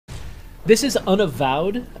This is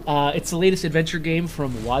Unavowed. It's the latest adventure game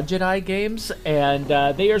from Wadjeteye Games, and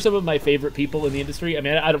they are some of my favorite people in the industry. I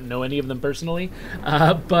mean, I don't know any of them personally,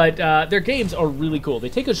 but their games are really cool. They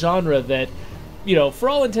take a genre that, you know, for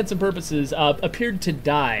all intents and purposes, appeared to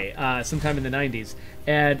die sometime in the 90s,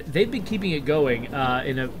 and they've been keeping it going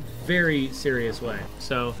in a very serious way.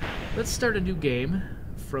 So let's start a new game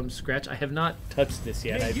from scratch. I have not touched this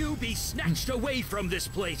yet. May you be snatched away from this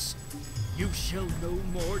place. You shall no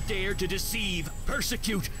more dare to deceive,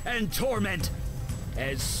 persecute, and torment.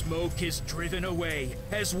 As smoke is driven away,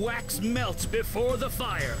 as wax melts before the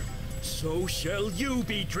fire, so shall you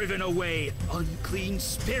be driven away, unclean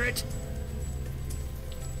spirit.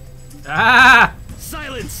 Ah!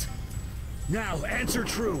 Silence! Now answer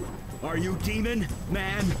true. Are you demon,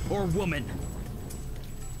 man, or woman?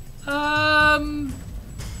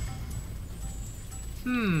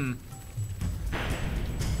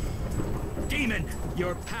 Demon,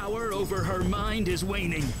 your power over her mind is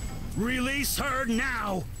waning. Release her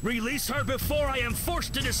now! Release her before I am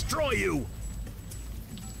forced to destroy you!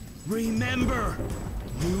 Remember,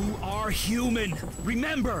 you are human.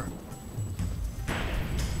 Remember!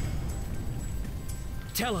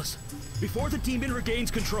 Tell us, before the demon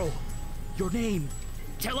regains control, your name.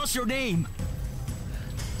 Tell us your name.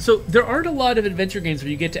 So there aren't a lot of adventure games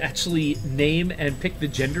where you get to actually name and pick the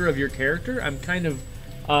gender of your character. I'm kind of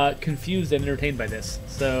confused and entertained by this.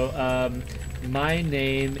 So my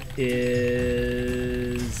name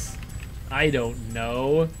is, I don't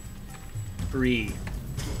know, Bree.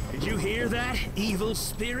 Did you hear that, evil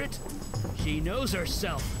spirit? She knows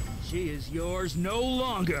herself. She is yours no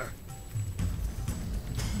longer.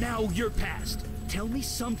 Now, your past. Tell me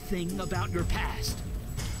something about your past.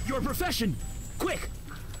 Your profession. Quick.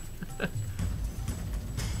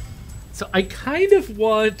 So I kind of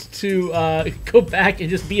want to go back and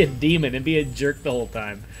just be a demon and be a jerk the whole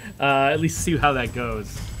time. At least see how that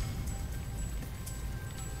goes.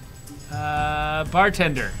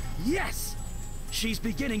 Bartender. Yes! She's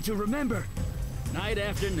beginning to remember. Night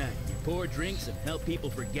after night, you pour drinks and help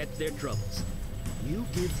people forget their troubles. You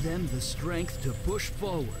give them the strength to push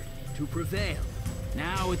forward, to prevail.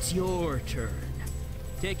 Now it's your turn.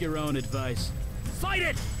 Take your own advice. Fight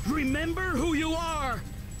it! Remember who you are!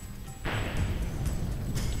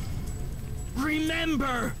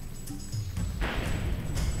 Remember!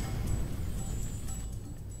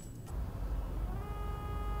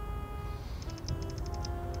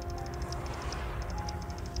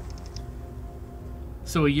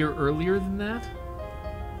 So a year earlier than that?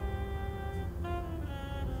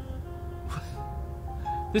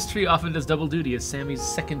 This tree often does double duty as Sammy's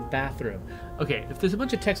second bathroom. Okay, if there's a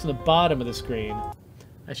bunch of text on the bottom of the screen,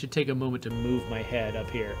 I should take a moment to move my head up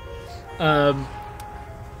here.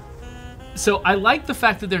 So I like the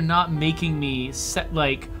fact that they're not making me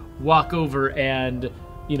walk over and,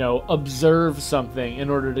 you know, observe something in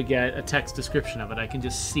order to get a text description of it. I can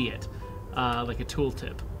just see it, like a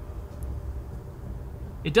tooltip.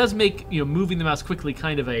 It does make, you know, moving the mouse quickly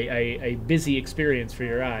kind of a busy experience for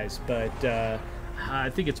your eyes, but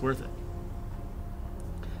I think it's worth it.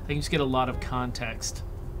 I can just get a lot of context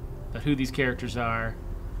about who these characters are.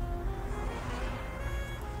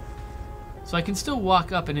 So I can still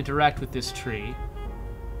walk up and interact with this tree,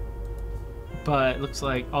 but it looks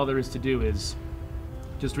like all there is to do is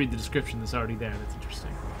just read the description that's already there. That's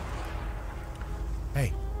interesting.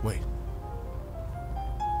 Hey, wait.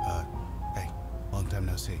 Hey, long time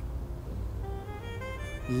no see.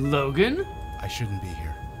 Logan? I shouldn't be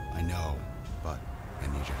here. I know, but I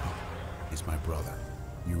need your help. He's my brother.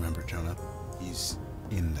 You remember Jonah? He's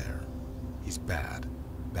in there. He's bad.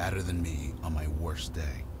 Badder than me on my worst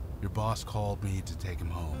day. Your boss called me to take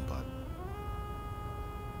him home, but...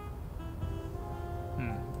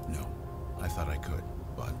 No. I thought I could,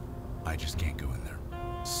 but I just can't go in there.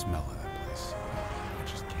 Smell of that place. I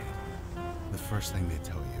just can't. The first thing they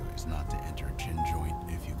tell you is not to enter a gin joint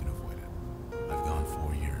if you can avoid it. I've gone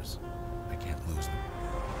 4 years. I can't lose them.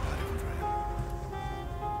 Not even for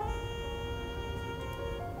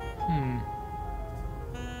him.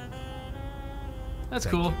 That's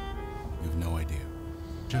Thank cool. you. You have no idea.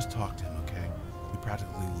 Just talk to him, okay? He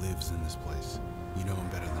practically lives in this place. You know him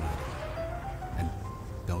better than I do. And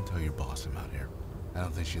don't tell your boss I'm out here. I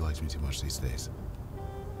don't think she likes me too much these days.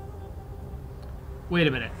 Wait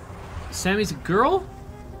a minute. Sammy's a girl?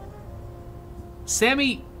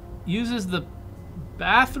 Sammy uses the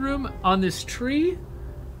bathroom on this tree?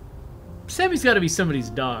 Sammy's got to be somebody's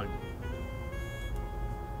dog.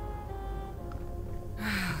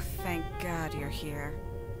 Thank God you're here.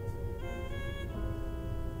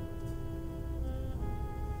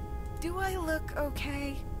 Do I look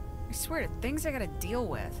okay? I swear to things I gotta deal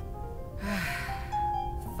with.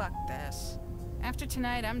 Fuck this. After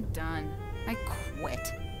tonight, I'm done. I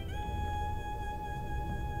quit.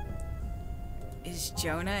 Is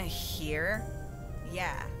Jonah here?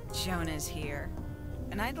 Yeah, Jonah's here.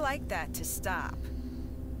 And I'd like that to stop.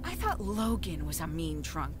 I thought Logan was a mean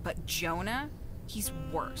drunk, but Jonah? He's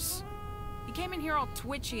worse. He came in here all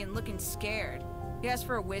twitchy and looking scared. He asked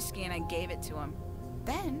for a whiskey and I gave it to him.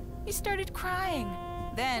 Then he started crying.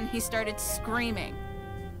 Then he started screaming.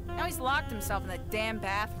 Now he's locked himself in the damn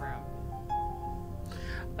bathroom.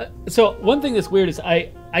 So one thing that's weird is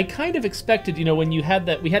I kind of expected, you know, when we had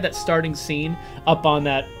that starting scene up on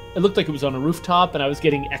that, it looked like it was on a rooftop and I was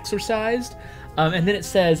getting exorcised. And then it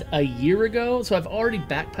says a year ago, so I've already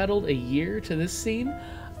backpedaled a year to this scene.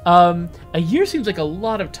 A year seems like a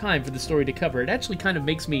lot of time for the story to cover. It actually kind of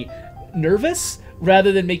makes me nervous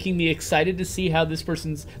rather than making me excited to see how this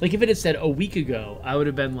person's... Like, if it had said a week ago, I would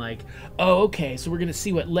have been like, oh, okay, so we're going to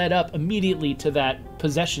see what led up immediately to that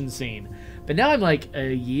possession scene. But now I'm like,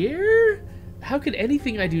 a year? How could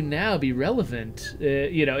anything I do now be relevant?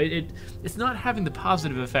 You know, it's not having the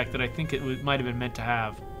positive effect that I think it might have been meant to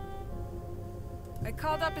have. I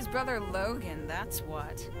called up his brother Logan, that's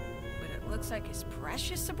what. But it looks like his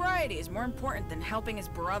precious sobriety is more important than helping his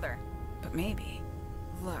brother. But maybe,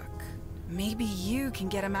 look, maybe you can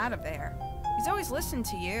get him out of there. He's always listened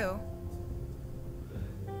to you.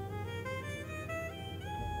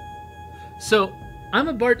 So, I'm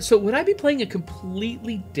a bard, so would I be playing a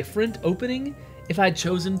completely different opening if I'd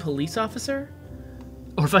chosen police officer?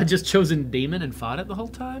 Or if I'd just chosen Damon and fought it the whole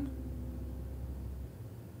time?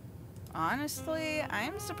 Honestly,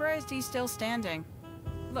 I'm surprised he's still standing.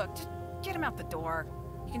 Look, just get him out the door.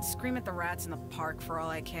 You can scream at the rats in the park for all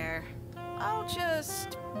I care. I'll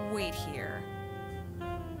just wait here.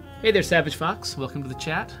 Hey there, Savage Fox. Welcome to the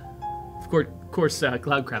chat. Of course,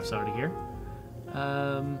 Cloudcraft's already here.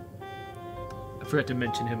 I forgot to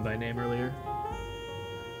mention him by name earlier.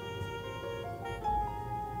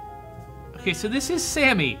 Okay, so this is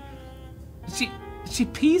Sammy. She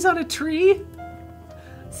pees on a tree?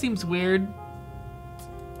 Seems weird.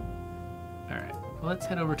 Alright, well, let's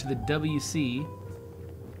head over to the WC.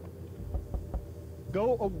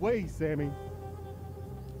 Go away, Sammy.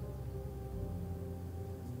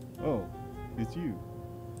 Oh, it's you.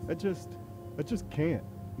 I just can't.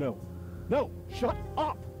 No, shut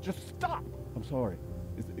up! Just stop! I'm sorry.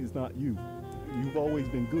 It's not you. You've always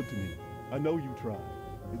been good to me. I know you tried.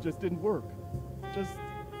 It just didn't work. Just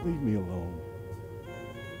leave me alone.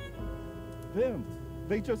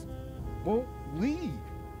 They just won't leave.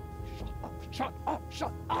 Shut up!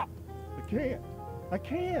 I can't.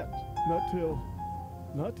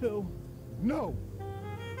 Not till, no.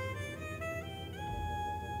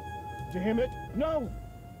 Damn it, no.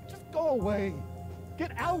 Just go away.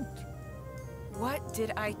 Get out. What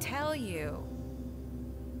did I tell you?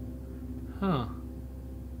 Huh.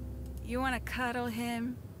 You want to cuddle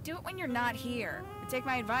him? Do it when you're not here. And take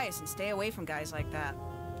my advice and stay away from guys like that.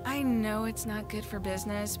 I know it's not good for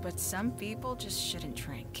business, but some people just shouldn't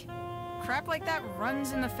drink. Crap like that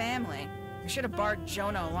runs in the family. I should have barred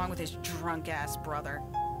Jonah along with his drunk-ass brother.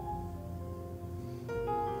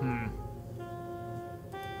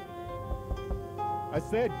 I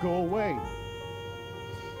said go away.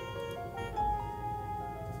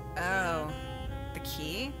 Oh, the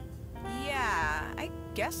key? Yeah, I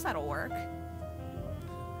guess that'll work.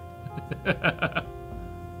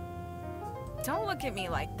 Don't look at me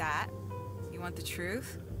like that. You want the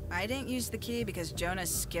truth? I didn't use the key because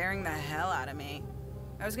Jonah's scaring the hell out of me.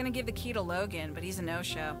 I was gonna give the key to Logan, but he's a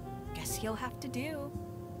no-show. Guess he'll have to do.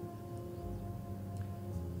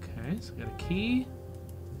 Okay, so got a key.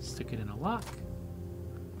 Stick it in a lock.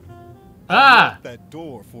 Ah! That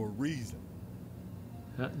door for a reason.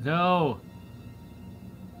 No.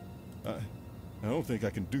 I don't think I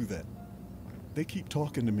can do that. They keep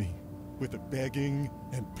talking to me with the begging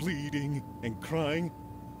and pleading and crying.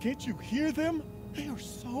 Can't you hear them? They are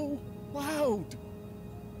so loud.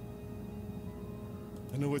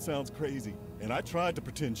 I know it sounds crazy, and I tried to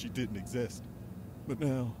pretend she didn't exist. But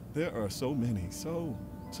now, there are so many, so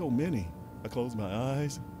many. I close my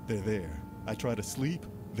eyes, they're there. I try to sleep,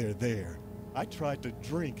 they're there. I tried to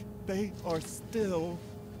drink, they are still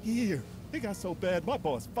here. It got so bad, my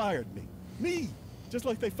boss fired me. Me! Just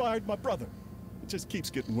like they fired my brother. It just keeps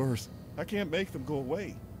getting worse. I can't make them go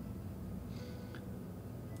away.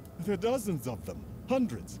 There are dozens of them,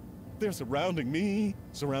 hundreds. They're surrounding me,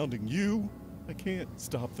 surrounding you. I can't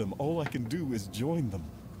stop them. All I can do is join them.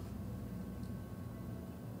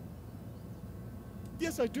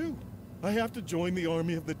 Yes, I do. I have to join the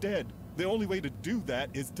army of the dead. The only way to do that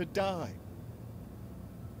is to die.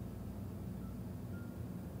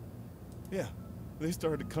 Yeah, they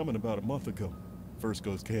started coming about a month ago. First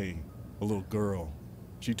goes Kay, a little girl.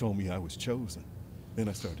 She told me I was chosen. Then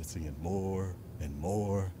I started seeing more and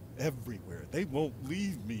more everywhere. They won't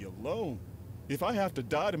leave me alone. If I have to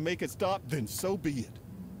die to make it stop, then so be it.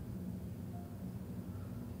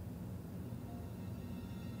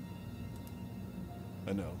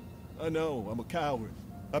 I know, I'm a coward.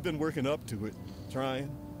 I've been working up to it, trying,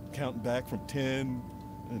 counting back from 10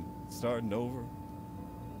 and starting over.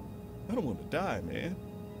 I don't want to die, man.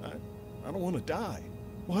 I don't want to die.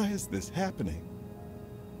 Why is this happening?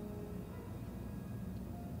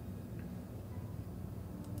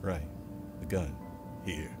 Right, the gun.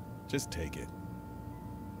 Here, just take it.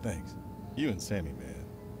 Thanks. You and Sammy, man.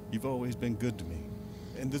 You've always been good to me.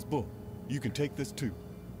 And this book, you can take this too.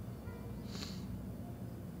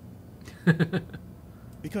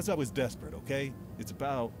 Because I was desperate, okay? It's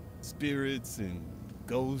about spirits and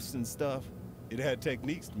ghosts and stuff. It had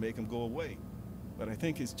techniques to make them go away. But I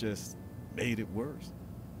think it's just made it worse.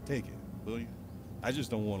 Take it, will you? I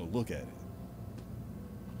just don't want to look at it.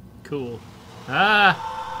 Cool. Ah!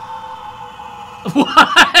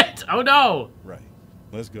 What? Oh no! Right.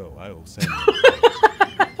 Let's go. I owe Sammy.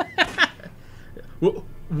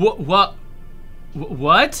 What?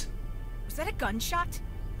 What? Was that a gunshot?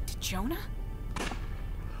 To Jonah?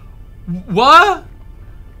 What?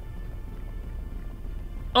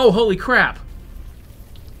 Oh, holy crap.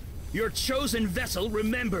 Your chosen vessel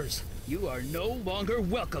remembers. You are no longer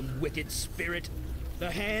welcome, wicked spirit. The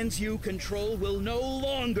hands you control will no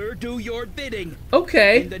longer do your bidding.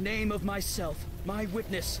 Okay. In the name of myself, my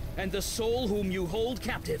witness, and the soul whom you hold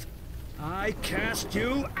captive, I cast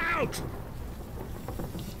you out!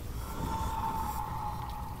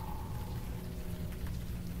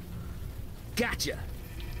 Gotcha!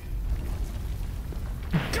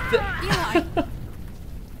 Eli!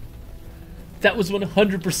 That was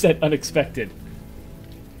 100% unexpected.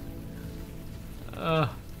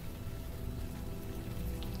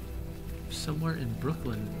 Somewhere in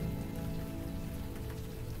Brooklyn.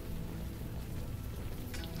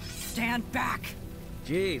 Stand back!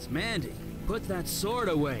 Jeez, Mandy, put that sword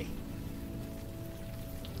away.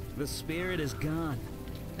 The spirit is gone.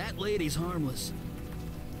 That lady's harmless.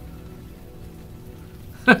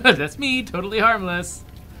 That's me, totally harmless.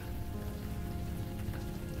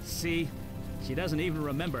 See, she doesn't even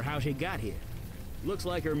remember how she got here. Looks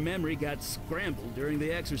like her memory got scrambled during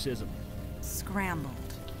the exorcism. Scrambled.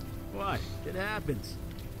 Why? It happens.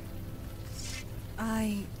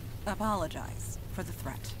 I apologize for the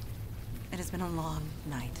threat. It has been a long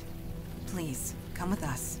night. Please, come with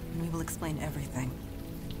us, and we will explain everything.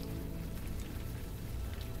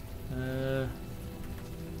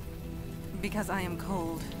 Because I am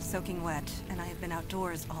cold, soaking wet, and I have been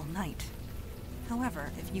outdoors all night.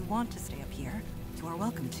 However, if you want to stay up here, you are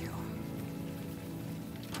welcome to.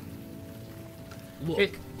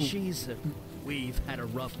 Look, we've had a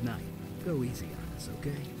rough night. Go easy on us,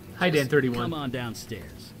 okay? Hi, Dan 31. Come on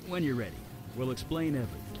downstairs. When you're ready, we'll explain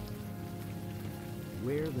everything.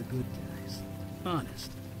 We're the good guys.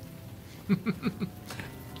 Honest.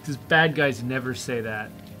 Because bad guys never say that.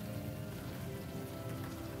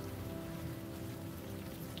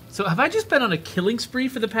 So have I just been on a killing spree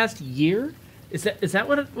for the past year? Is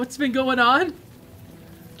that what's been going on?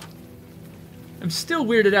 I'm still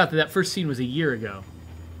weirded out that first scene was a year ago.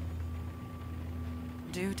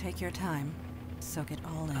 Do take your time. Soak it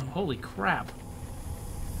all in. Oh, holy crap.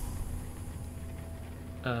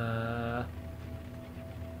 An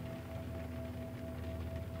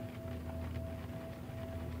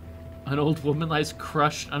old woman lies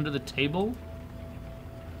crushed under the table?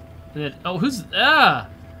 And then, oh, who's...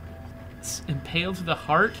 It's impaled through the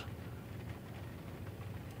heart?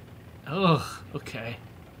 Ugh, okay.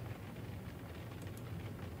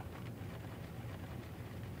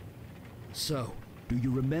 So, do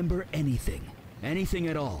you remember anything? Anything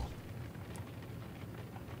at all?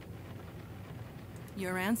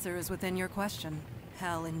 Your answer is within your question.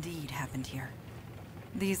 Hell indeed happened here.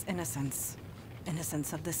 These innocents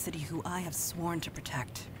of the city who I have sworn to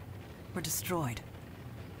protect, were destroyed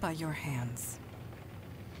by your hands.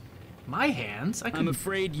 My hands? I'm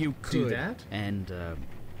afraid you could do that. And,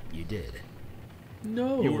 you did.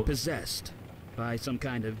 No. You were possessed by some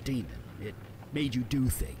kind of demon. It made you do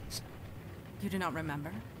things. You do not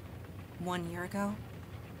remember? 1 year ago,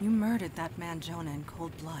 you murdered that man Jonah in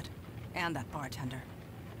cold blood, and that bartender.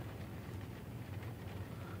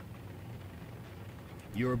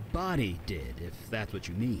 Your body did, if that's what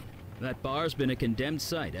you mean. That bar's been a condemned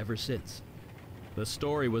site ever since. The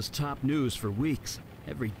story was top news for weeks.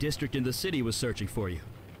 Every district in the city was searching for you.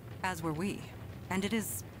 As were we. And it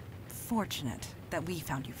is fortunate that we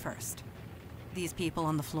found you first. These people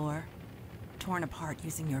on the floor, torn apart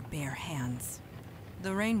using your bare hands.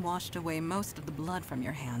 The rain washed away most of the blood from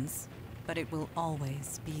your hands, but it will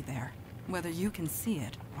always be there, whether you can see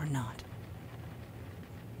it or not.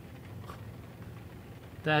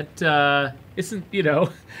 That isn't, you know,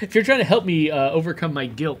 if you're trying to help me overcome my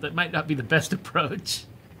guilt, that might not be the best approach.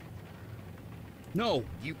 No,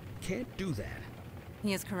 you can't do that.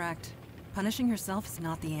 He is correct. Punishing yourself is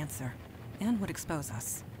not the answer, and would expose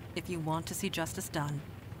us. If you want to see justice done,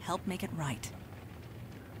 help make it right.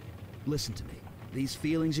 Listen to me. These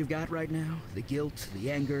feelings you've got right now, the guilt,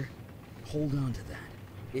 the anger, hold on to that.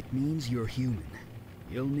 It means you're human.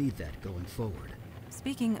 You'll need that going forward.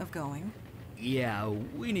 Speaking of going... Yeah,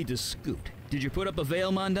 we need to scoot. Did you put up a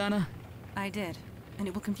veil, Mondana? I did, and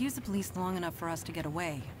it will confuse the police long enough for us to get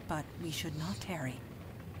away, but we should not tarry.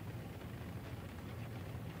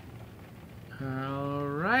 All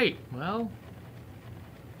right, well,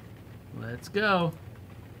 let's go.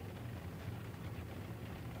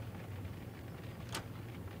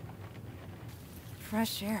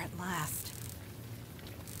 Fresh air at last.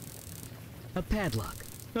 A padlock.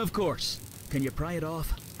 Of course. Can you pry it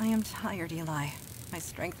off? I am tired, Eli. My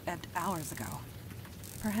strength ebbed hours ago.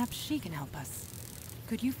 Perhaps she can help us.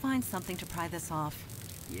 Could you find something to pry this off?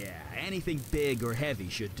 Yeah, anything big or heavy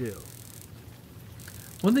should do.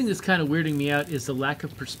 One thing that's kind of weirding me out is the lack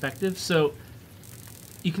of perspective. So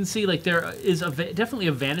you can see, like, there is definitely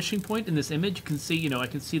a vanishing point in this image. You can see, you know, I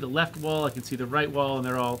can see the left wall, I can see the right wall, and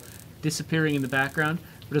they're all disappearing in the background.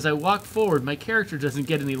 But as I walk forward, my character doesn't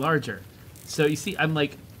get any larger. So you see, I'm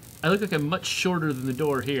like, I look like I'm much shorter than the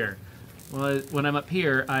door here. Well, when I'm up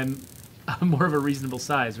here, I'm more of a reasonable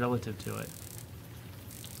size relative to it.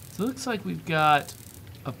 So it looks like we've got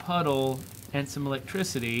a puddle and some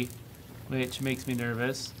electricity, which makes me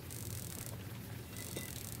nervous.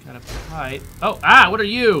 Got a pipe. Oh, what are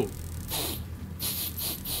you?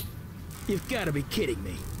 You've got to be kidding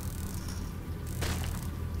me.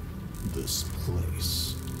 This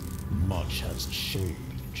place, much has changed.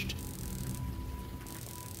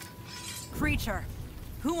 Creature,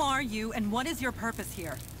 who are you and what is your purpose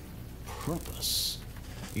here? Purpose?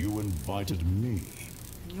 You invited me.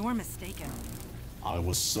 You're mistaken. I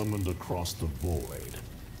was summoned across the void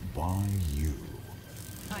by you.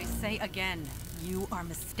 I say again, you are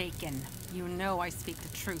mistaken. You know I speak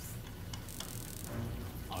the truth.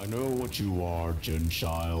 I know what you are, Jinn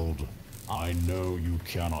Child. I know you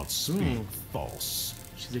cannot speak false.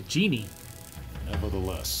 She's a genie.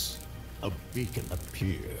 Nevertheless, a beacon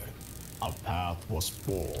appeared. A path was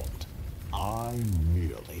formed. I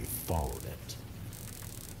merely followed it.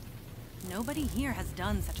 Nobody here has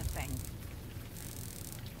done such a thing.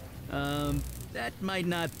 That might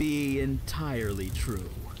not be entirely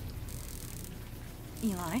true.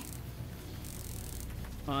 Eli?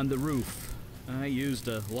 On the roof, I used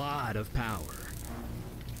a lot of power.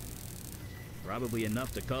 Probably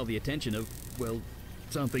enough to call the attention of, well,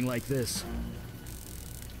 something like this.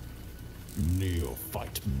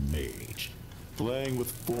 Neophyte mage, playing with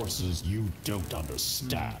forces you don't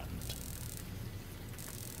understand.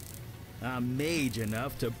 I'm mage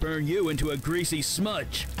enough to burn you into a greasy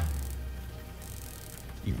smudge.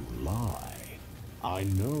 You lie. I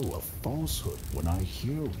know a falsehood when I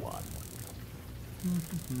hear one.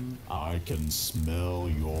 I can smell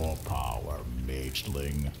your power,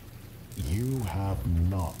 mageling. You have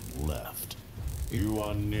none left. You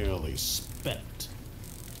are nearly spent.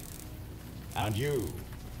 And you,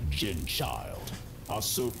 Jinn Child, are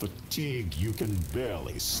so fatigued you can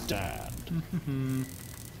barely stand.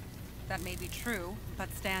 That may be true,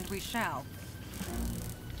 but stand we shall.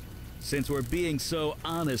 Since we're being so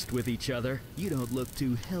honest with each other, you don't look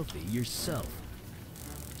too healthy yourself.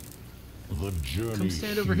 The journey Come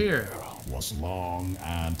stand over here. was long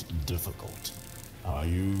and difficult. I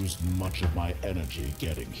used much of my energy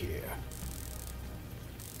getting here.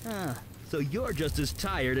 So you're just as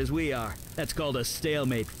tired as we are. That's called a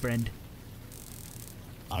stalemate, friend.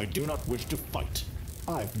 I do not wish to fight.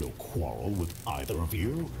 I have no quarrel with either of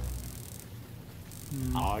you.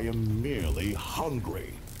 I am merely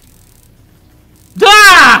hungry.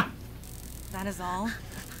 Ah! That is all?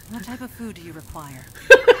 What type of food do you require?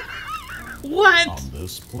 What? On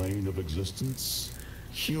this plane of existence,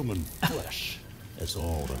 human flesh is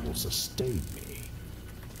all that will sustain me.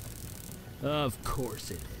 Of course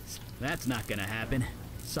it is. That's not gonna happen.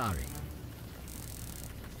 Sorry.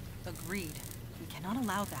 Agreed. We cannot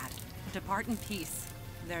allow that. Depart in peace.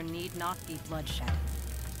 There need not be bloodshed.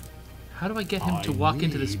 How do I get him to walk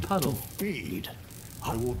into this need puddle? To feed.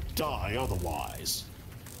 I will die otherwise.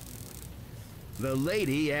 The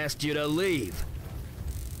lady asked you to leave.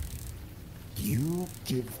 You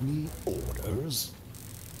give me orders. orders.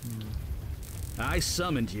 I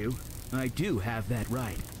summoned you. I do have that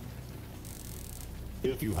right.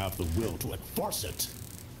 If you have the will to enforce it.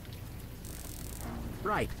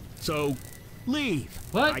 Right. So, leave.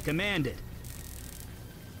 What? I command it.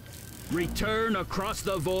 Return across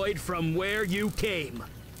the void from where you came.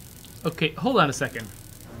 Okay, hold on a second.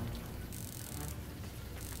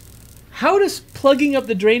 How does plugging up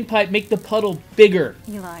the drain pipe make the puddle bigger?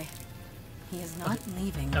 Eli, he is not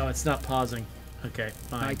leaving. Oh, it's not pausing. Okay,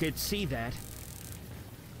 fine. I could see that.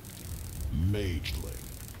 Mageling,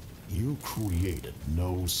 you created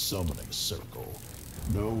no summoning circle,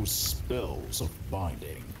 no spells of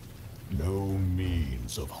binding, no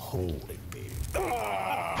means of holding me.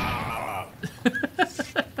 Ah!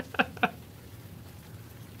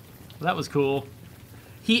 That was cool.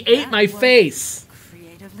 He ate That my was face.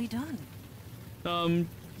 Creatively done.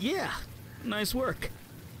 Yeah. Nice work.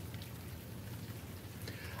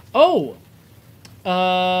 Oh!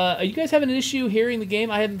 Are you guys having an issue hearing the game?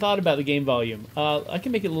 I hadn't thought about the game volume. I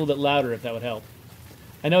can make it a little bit louder if that would help.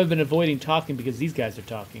 I know I've been avoiding talking because these guys are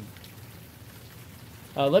talking.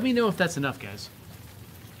 Let me know if that's enough, guys.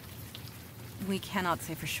 We cannot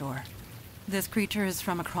say for sure. This creature is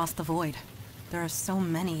from across the void. There are so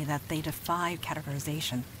many that they defy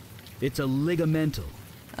categorization. It's a ligamental.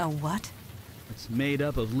 A what? It's made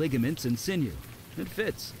up of ligaments and sinew. It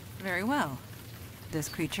fits. Very well. This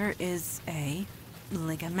creature is a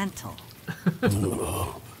ligamental.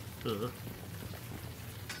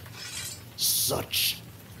 Such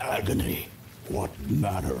agony. What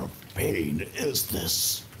manner of pain is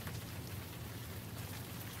this?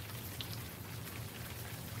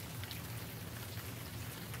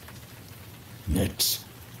 It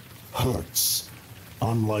hurts,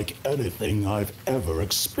 unlike anything I've ever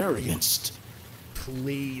experienced.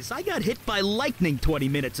 Please, I got hit by lightning 20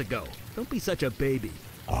 minutes ago. Don't be such a baby.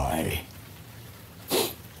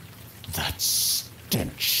 That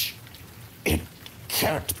stench. It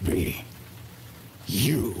can't be.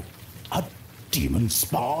 You, a demon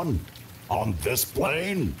spawn, on this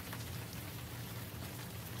plane?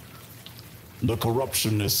 The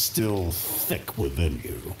corruption is still thick within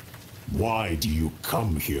you. Why do you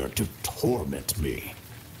come here to torment me?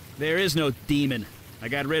 There is no demon. I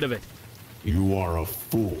got rid of it. You are a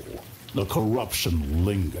fool. The corruption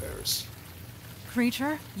lingers.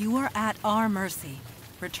 Creature, you are at our mercy.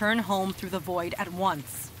 Return home through the void at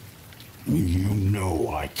once. You know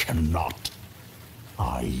I cannot.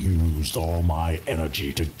 I used all my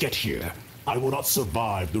energy to get here. I will not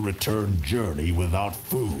survive the return journey without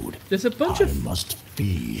food. There's a bunch of must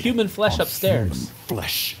feed human flesh on upstairs. Human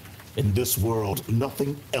flesh. In this world,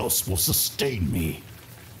 nothing else will sustain me.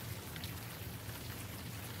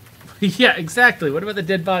 Yeah, exactly. What about the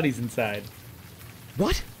dead bodies inside?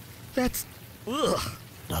 What? That's... Ugh.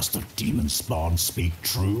 Does the demon spawn speak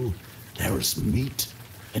true? There is meat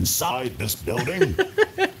inside this building?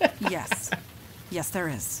 Yes. Yes, there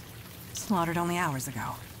is. Slaughtered only hours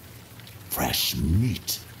ago. Fresh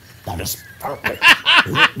meat. That is perfect.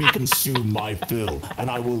 Let me consume my fill, and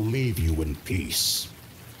I will leave you in peace.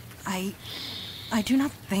 I do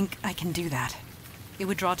not think I can do that. It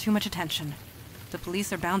would draw too much attention. The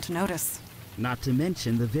police are bound to notice. Not to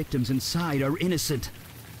mention the victims inside are innocent.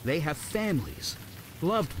 They have families,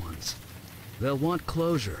 loved ones. They'll want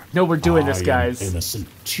closure. No, we're doing this, I guys. am innocent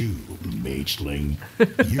too, Mageling.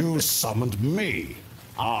 You summoned me.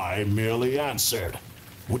 I merely answered.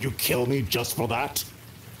 Would you kill me just for that?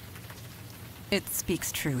 It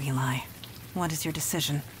speaks true, Eli. What is your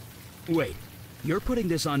decision? Wait, you're putting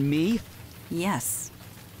this on me? Yes.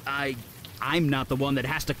 I'm not the one that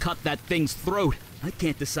has to cut that thing's throat. I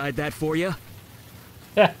can't decide that for you.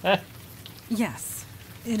 Yes.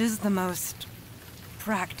 It is the most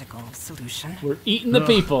practical solution. We're eating the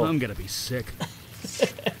people. I'm gonna be sick.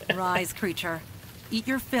 Rise, creature. Eat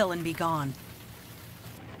your fill and be gone.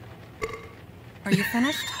 Are you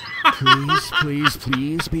finished?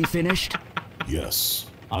 Please be finished. Yes.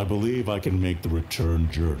 I believe I can make the return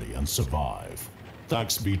journey and survive.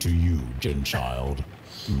 Thanks be to you, Genchild,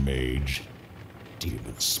 Mage,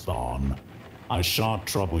 Demon Spawn. I shan't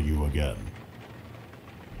trouble you again.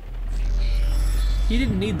 He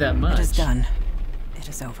didn't need that much. It is done. It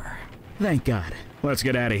is over. Thank God. Let's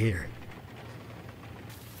get out of here.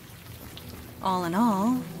 All in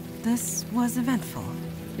all, this was eventful.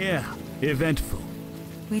 Yeah, eventful.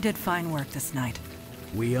 We did fine work this night.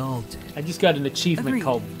 We all did. I just got an achievement Agreed.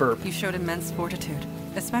 called Burp. You showed immense fortitude,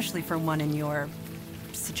 especially for one in your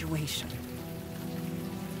situation.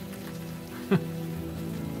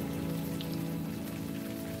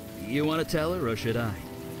 You want to tell her, or should I?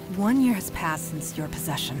 1 year has passed since your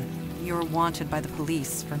possession. you're wanted by the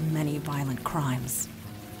police for many violent crimes.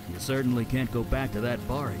 You certainly can't go back to that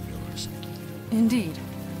bar of yours. Indeed.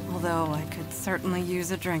 Although I could certainly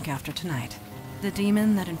use a drink after tonight. The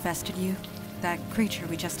demon that infested you, that creature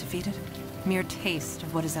we just defeated, mere taste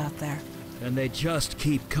of what is out there. And they just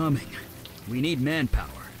keep coming. We need manpower.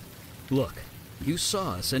 Look, you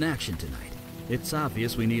saw us in action tonight. It's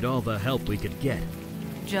obvious we need all the help we could get.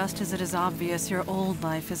 Just as it is obvious your old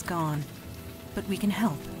life is gone. But we can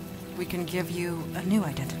help. We can give you a new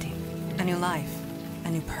identity, a new life, a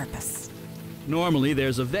new purpose. Normally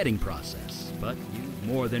there's a vetting process, but you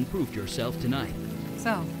more than proved yourself tonight.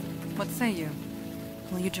 So, what say you?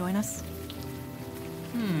 Will you join us?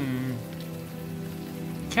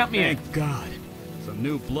 Count me in. Thank God. Some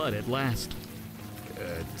new blood at last.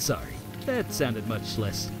 Sorry. That sounded much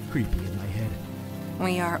less creepy in my head.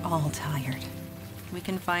 We are all tired. We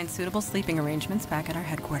can find suitable sleeping arrangements back at our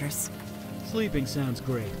headquarters. Sleeping sounds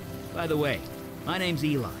great. By the way, my name's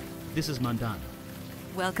Eli. This is Mondano.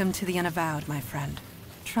 Welcome to the Unavowed, my friend.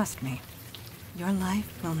 Trust me, your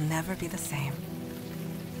life will never be the same.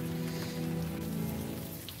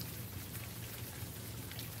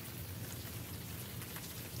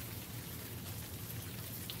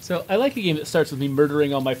 So I like a game that starts with me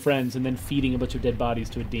murdering all my friends and then feeding a bunch of dead bodies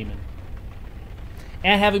to a demon.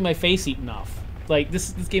 And having my face eaten off. Like,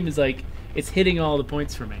 this game is like, it's hitting all the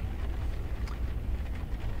points for me.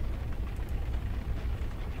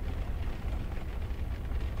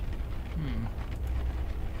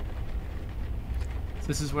 So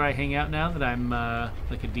this is where I hang out now that I'm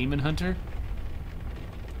like a demon hunter.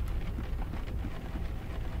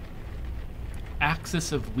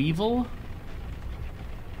 Axis of Weevil.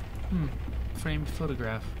 Framed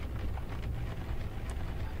photograph.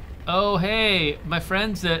 Oh, hey, my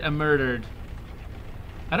friends that I murdered.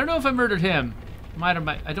 I don't know if I murdered him. I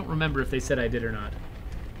don't remember if they said I did or not.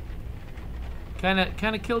 Kind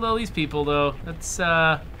of killed all these people though. That's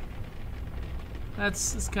kind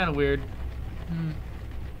of weird.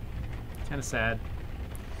 Kind of sad.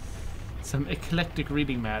 Some eclectic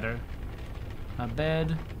reading matter. A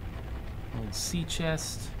bed. Old sea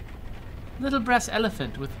chest. Little brass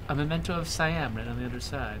elephant with a memento of Siam right on the other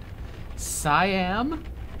side. Siam?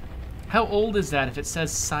 How old is that if it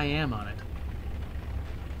says Siam on it?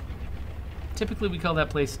 Typically we call that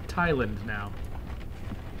place Thailand now.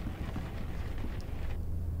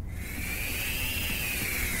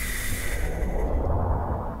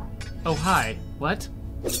 Oh, hi. What?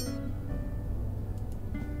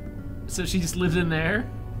 So she just lives in there?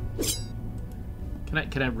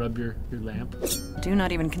 Can I rub your lamp? Do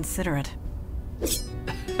not even consider it.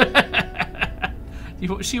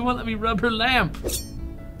 She won't let me rub her lamp.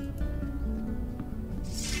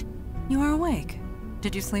 You are awake.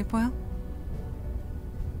 Did you sleep well?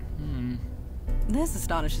 This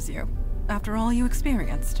astonishes you. After all you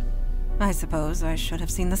experienced. I suppose I should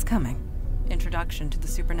have seen this coming. Introduction to the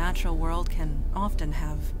supernatural world can often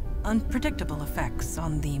have unpredictable effects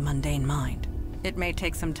on the mundane mind. It may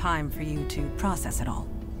take some time for you to process it all.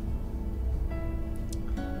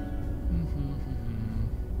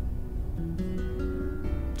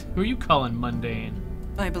 Who are you calling mundane?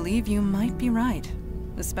 I believe you might be right,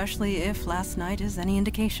 especially if last night is any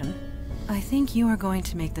indication. I think you are going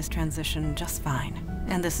to make this transition just fine.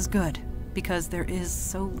 And this is good, because there is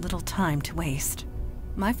so little time to waste.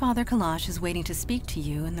 My father Kalash is waiting to speak to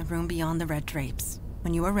you in the room beyond the red drapes.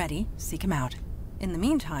 When you are ready, seek him out. In the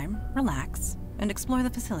meantime, relax and explore the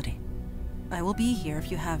facility. I will be here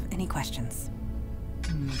if you have any questions.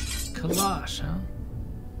 Kalash, huh?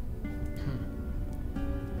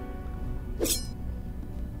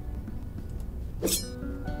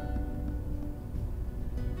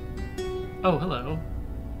 Oh, hello.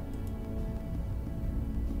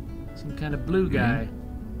 Some kind of blue guy.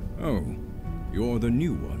 Oh, you're the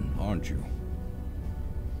new one, aren't you?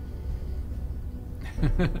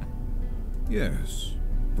 Yes,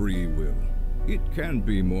 free will. It can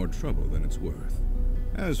be more trouble than it's worth.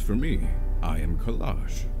 As for me, I am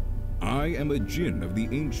Kalash. I am a djinn of the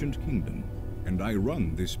ancient kingdom, and I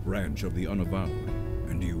run this branch of the Unavowed.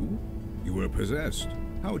 And you? You were possessed.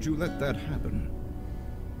 How'd you let that happen?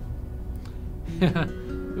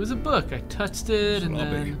 It was a book. I touched it and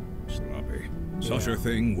then... Sloppy. Such a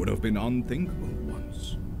thing would have been unthinkable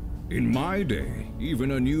once. In my day,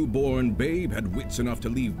 even a newborn babe had wits enough to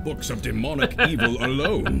leave books of demonic evil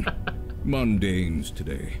alone. Mundanes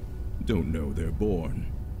today don't know they're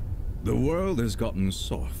born. The world has gotten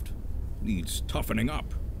soft. Needs toughening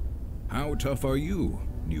up. How tough are you,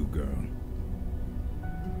 new girl?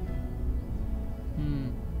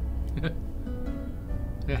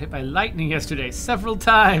 I got hit by lightning yesterday several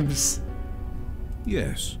times.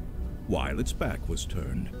 Yes, while its back was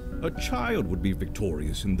turned. A child would be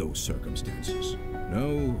victorious in those circumstances.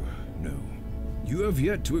 No, no. You have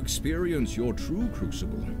yet to experience your true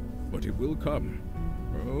crucible, but it will come.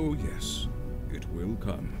 Oh, yes, it will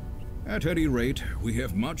come. At any rate, we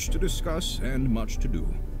have much to discuss and much to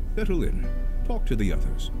do. Settle in, talk to the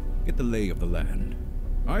others, get the lay of the land.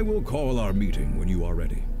 I will call our meeting when you are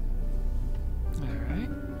ready. All right.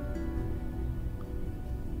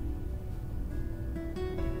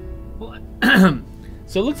 Well,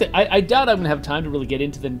 so it looks like I doubt I'm gonna have time to really get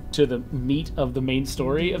into the meat of the main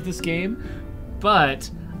story of this game, but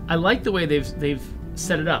I like the way they've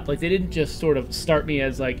set it up. Like, they didn't just sort of start me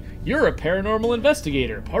as like, you're a paranormal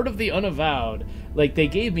investigator, part of the Unavowed. Like, they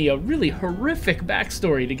gave me a really horrific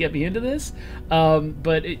backstory to get me into this.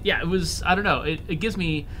 But it was, I don't know, it gives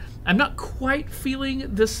me, I'm not quite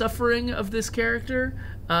feeling the suffering of this character.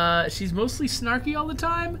 She's mostly snarky all the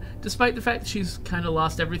time, despite the fact that she's kind of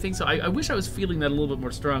lost everything. So I wish I was feeling that a little bit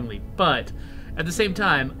more strongly. But at the same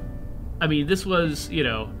time, I mean, this was, you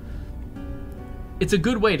know, it's a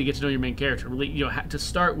good way to get to know your main character. Really, you know, to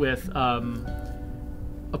start with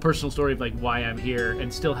a personal story of like why I'm here,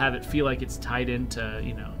 and still have it feel like it's tied into,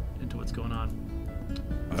 you know, into what's going on.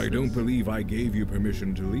 I don't believe I gave you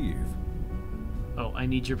permission to leave. Oh, I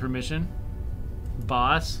need your permission,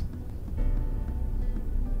 boss.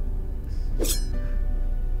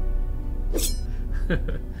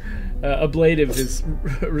 Ablative is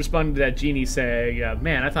responding to that genie saying,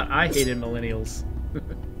 man, I thought I hated millennials.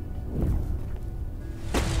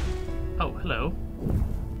 Oh, hello.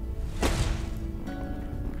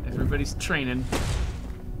 Everybody's training.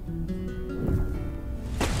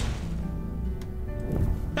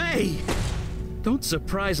 Hey! Don't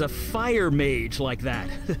surprise a fire mage like that.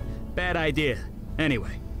 Bad idea.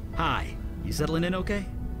 Anyway, hi. You settling in okay?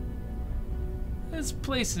 This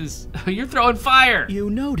place is... You're throwing fire!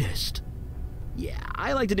 You noticed. Yeah,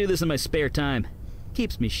 I like to do this in my spare time.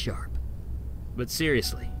 Keeps me sharp. But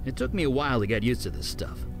seriously, it took me a while to get used to this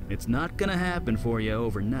stuff. It's not gonna happen for you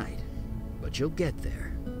overnight. But you'll get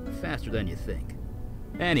there. Faster than you think.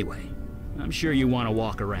 Anyway, I'm sure you want to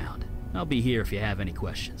walk around. I'll be here if you have any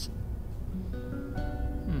questions.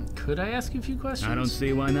 Could I ask you a few questions? I don't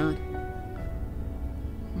see why not.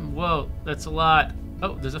 Whoa, that's a lot.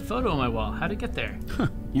 Oh, there's a photo on my wall. How'd it get there?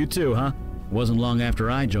 You too, huh? Wasn't long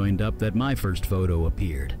after I joined up that my first photo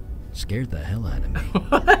appeared. Scared the hell out of me.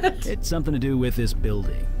 What? It's something to do with this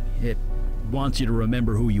building. It wants you to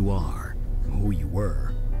remember who you are, who you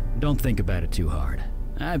were. Don't think about it too hard.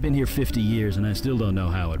 I've been here 50 years and I still don't know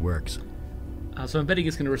how it works. So I'm betting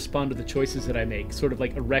it's going to respond to the choices that I make, sort of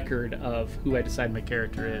like a record of who I decide my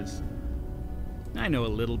character is. I know a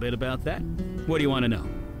little bit about that. What do you want to know?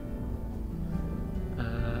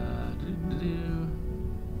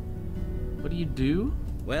 What do you do?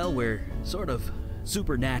 Well, we're sort of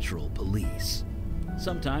supernatural police.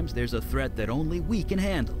 Sometimes there's a threat that only we can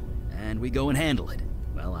handle, and we go and handle it.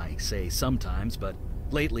 Well, I say sometimes, but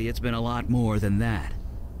lately it's been a lot more than that.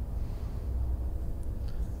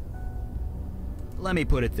 Let me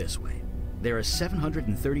put it this way. There are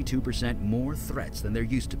 732% more threats than there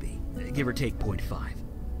used to be, give or take 0.5.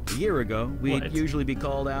 A year ago, we'd usually be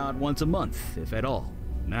called out once a month, if at all.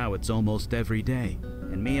 Now it's almost every day.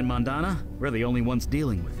 And me and Mondana, we're the only ones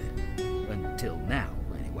dealing with it. Until now,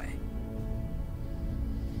 anyway.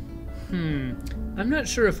 I'm not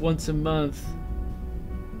sure if once a month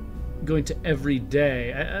going to every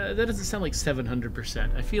day. That doesn't sound like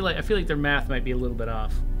 700%. I feel like their math might be a little bit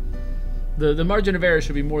off. The margin of error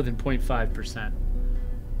should be more than 0.5%.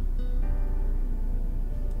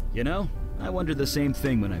 You know, I wondered the same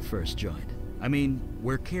thing when I first joined. I mean,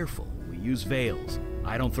 we're careful. We use veils.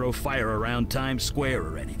 I don't throw fire around Times Square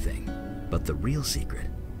or anything. But the real secret,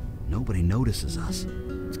 nobody notices us.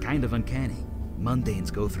 It's kind of uncanny.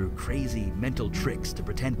 Mundanes go through crazy mental tricks to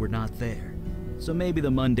pretend we're not there. So maybe the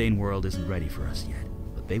mundane world isn't ready for us yet,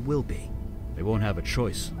 but they will be. They won't have a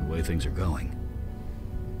choice the way things are going.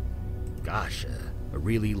 Gosh, a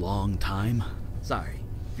really long time? Sorry.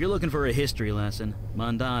 If you're looking for a history lesson,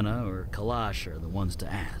 Mondana or Kalash are the ones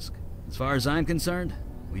to ask. As far as I'm concerned,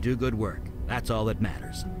 we do good work. That's all that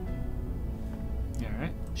matters.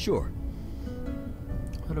 Alright. Sure.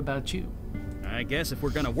 What about you? I guess if we're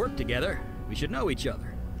gonna work together, we should know each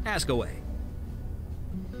other. Ask away.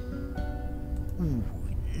 Ooh,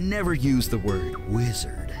 never use the word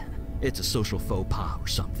wizard. It's a social faux pas or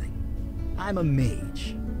something. I'm a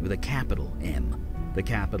mage, with a capital M. The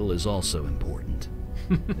capital is also important.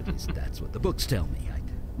 At least that's what the books tell me. I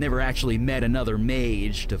never actually met another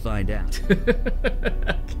mage to find out.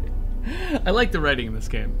 Okay. I like the writing in this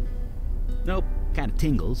game. Nope, kind of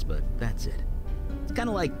tingles, but that's it. It's kind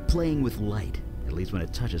of like playing with light, at least when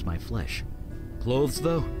it touches my flesh. Clothes,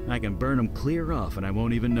 though, I can burn them clear off and I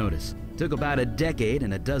won't even notice. Took about a decade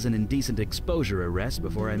and a dozen indecent exposure arrests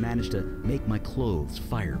before I managed to make my clothes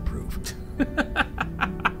fireproof.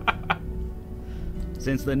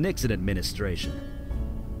 Since the Nixon administration,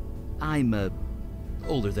 I'm,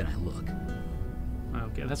 older than I look.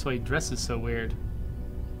 Okay, that's why he dresses so weird.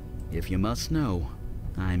 If you must know,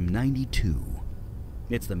 I'm 92.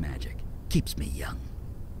 It's the magic. Keeps me young.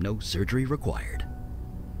 No surgery required.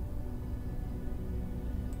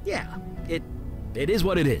 Yeah, it is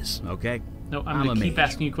what it is, okay? No, I'm gonna keep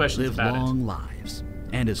asking you questions about it. Live long lives.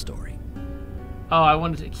 And a story. Oh, I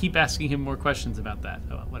wanted to keep asking him more questions about that.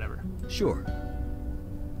 Oh, whatever. Sure.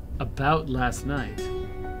 About last night.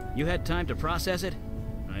 You had time to process it?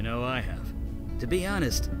 I know I have. To be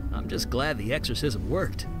honest, I'm just glad the exorcism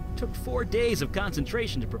worked. Took 4 days of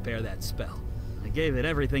concentration to prepare that spell. I gave it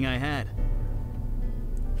everything I had.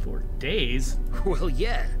 4 days? Well,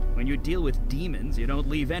 yeah. When you deal with demons, you don't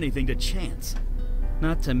leave anything to chance.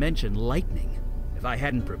 Not to mention lightning. If I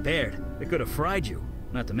hadn't prepared, it could have fried you.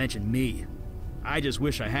 Not to mention me. I just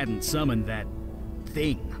wish I hadn't summoned that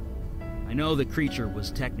thing. I know the creature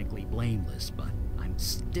was technically blameless, but I'm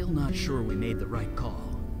still not sure we made the right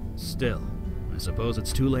call. Still, I suppose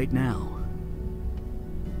it's too late now.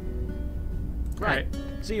 Right.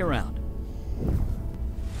 See you around.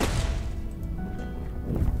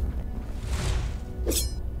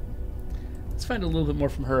 Let's find a little bit more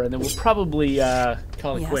from her, and then we'll probably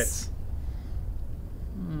call it quits.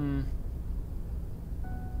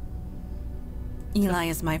 Eli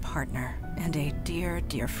is my partner, and a dear,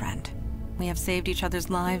 dear friend. We have saved each other's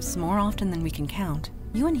lives more often than we can count.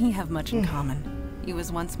 You and he have much in common. He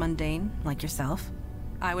was once mundane, like yourself.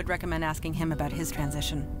 I would recommend asking him about his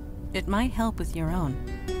transition. It might help with your own.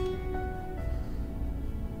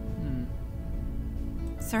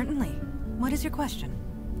 Certainly. What is your question?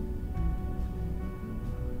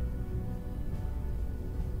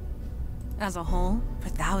 As a whole, for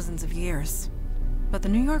thousands of years. But the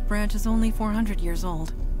New York branch is only 400 years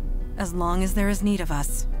old. As long as there is need of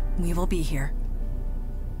us, we will be here.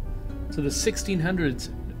 So the 1600s,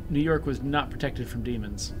 New York was not protected from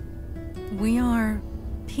demons. We are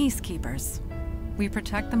peacekeepers. We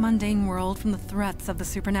protect the mundane world from the threats of the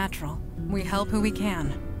supernatural. We help who we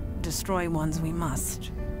can, destroy ones we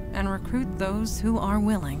must, and recruit those who are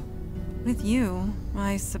willing. With you,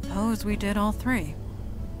 I suppose we did all three.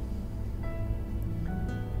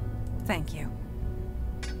 Thank you.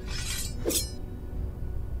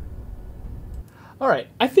 All right,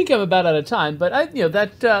 I think I'm about out of time, but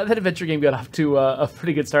that adventure game got off to a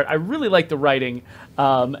pretty good start. I really liked the writing,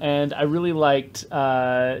 and I really liked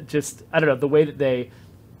the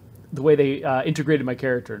way they integrated my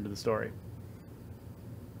character into the story.